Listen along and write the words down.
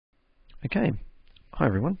Okay, hi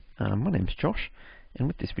everyone, my name's Josh, and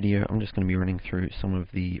with this video I'm just going to be running through some of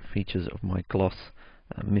the features of my Gloss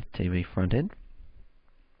Mythtv front end.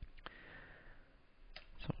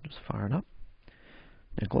 So I'll just fire it up.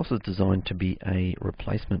 Now Gloss is designed to be a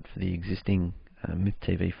replacement for the existing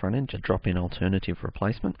Mythtv front end, a drop-in alternative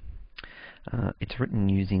replacement. It's written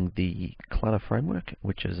using the Clutter framework,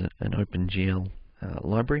 which is an OpenGL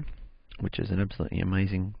library, which is an absolutely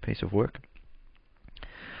amazing piece of work.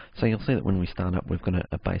 So you'll see that when we start up, we've got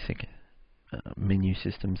a basic menu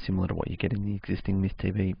system similar to what you get in the existing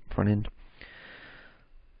Mythtv front end.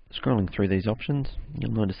 Scrolling through these options,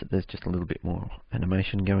 you'll notice that there's just a little bit more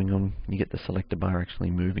animation going on. You get the selector bar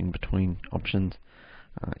actually moving between options.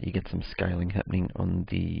 You get some scaling happening on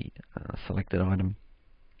the selected item.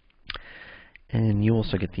 And you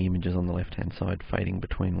also get the images on the left-hand side fading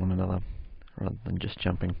between one another rather than just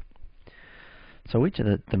jumping. So each of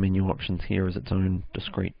the menu options here is its own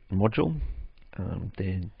discrete module.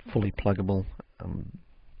 They're fully pluggable,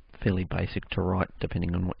 fairly basic to write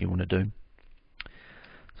depending on what you want to do.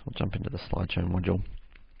 So we'll jump into the slideshow module.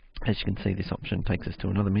 As you can see, this option takes us to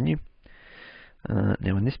another menu.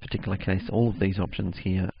 Now in this particular case, all of these options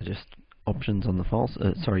here are just options on the files,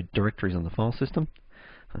 directories on the file system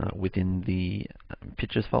within the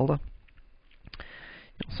pictures folder.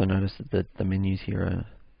 You also notice that the menus here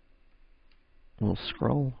will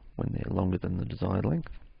scroll when they're longer than the desired length.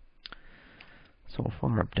 So I'll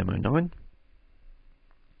fire up Demo 9.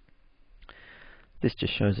 This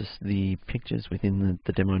just shows us the pictures within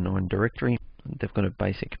the Demo 9 directory. They've got a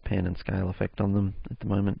basic pan and scale effect on them at the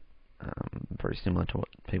moment, very similar to what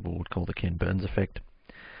people would call the Ken Burns effect.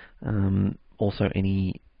 Also,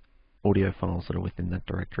 any audio files that are within that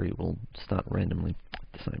directory will start randomly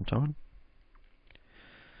at the same time.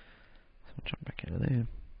 So I'll jump back out of there.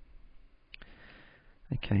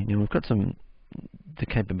 Okay, now we've got the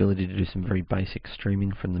capability to do some very basic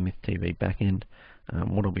streaming from the Mythtv backend.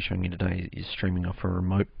 What I'll be showing you today is streaming off a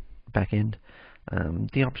remote backend.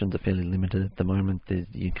 The options are fairly limited at the moment.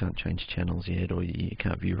 You can't change channels yet, or you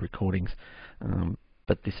can't view recordings.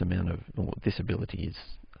 But this ability is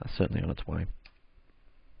certainly on its way.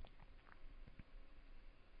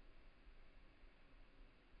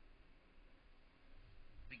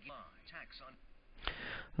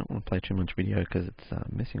 I don't want to play too much video because it's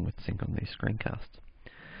messing with sync on these screencasts.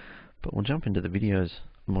 But we'll jump into the videos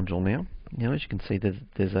module now. Now as you can see,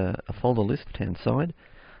 there's a folder list left-hand side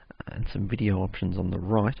and some video options on the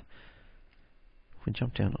right. If we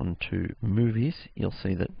jump down onto movies, you'll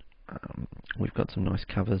see that we've got some nice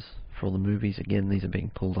covers for all the movies. Again, these are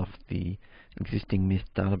being pulled off the existing Myth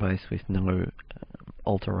database with no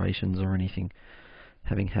alterations or anything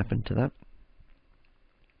having happened to that.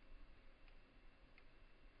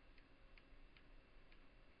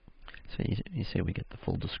 So you see we get the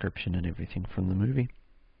full description and everything from the movie.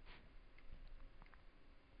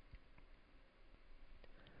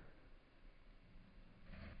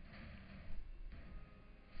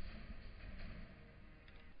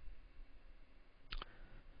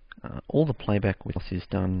 All the playback with Gloss is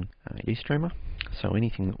done GStreamer, so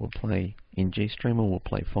anything that will play in GStreamer will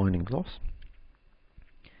play fine in Gloss.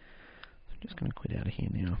 I'm just going to quit out of here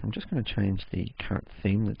now. I'm just going to change the current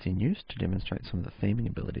theme that's in use to demonstrate some of the theming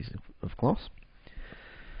abilities of Gloss.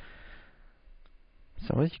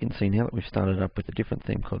 So as you can see, now that we've started up with a different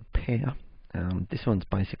theme called Pair, this one's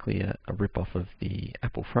basically a rip-off of the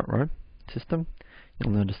Apple front row system.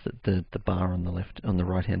 You'll notice that the bar on the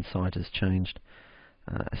right-hand side has changed,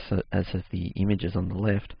 as have the images on the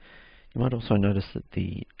left. You might also notice that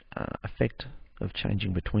the effect of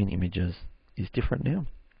changing between images is different now.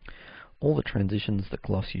 All the transitions that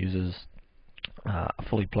Gloss uses are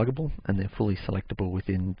fully pluggable and they're fully selectable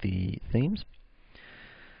within the themes.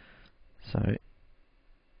 So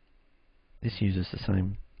this uses the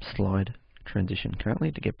same slide transition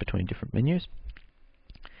currently to get between different menus.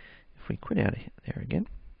 If we quit out of there again,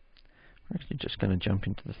 we're actually just going to jump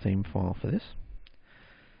into the theme file for this.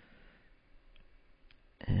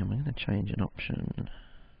 And we're going to change an option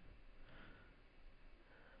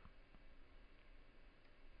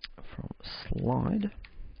from slide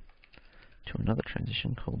to another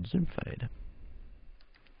transition called zoom fade.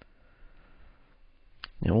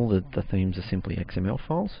 Now all the themes are simply XML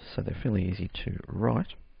files, so they're fairly easy to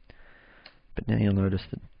write. But now you'll notice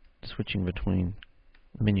that switching between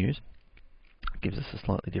menus gives us a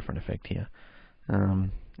slightly different effect here.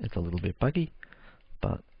 It's a little bit buggy,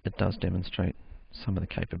 but it does demonstrate some of the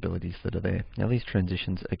capabilities that are there. Now these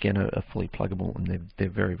transitions again are fully pluggable, and they're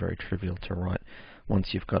very, very trivial to write once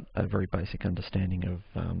you've got a very basic understanding of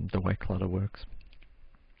the way clutter works.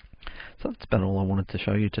 So that's about all I wanted to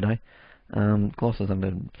show you today. Gloss is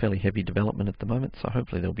under fairly heavy development at the moment, so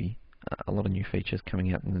hopefully there'll be a lot of new features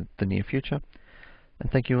coming out in the near future.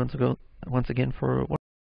 And thank you once again for watching.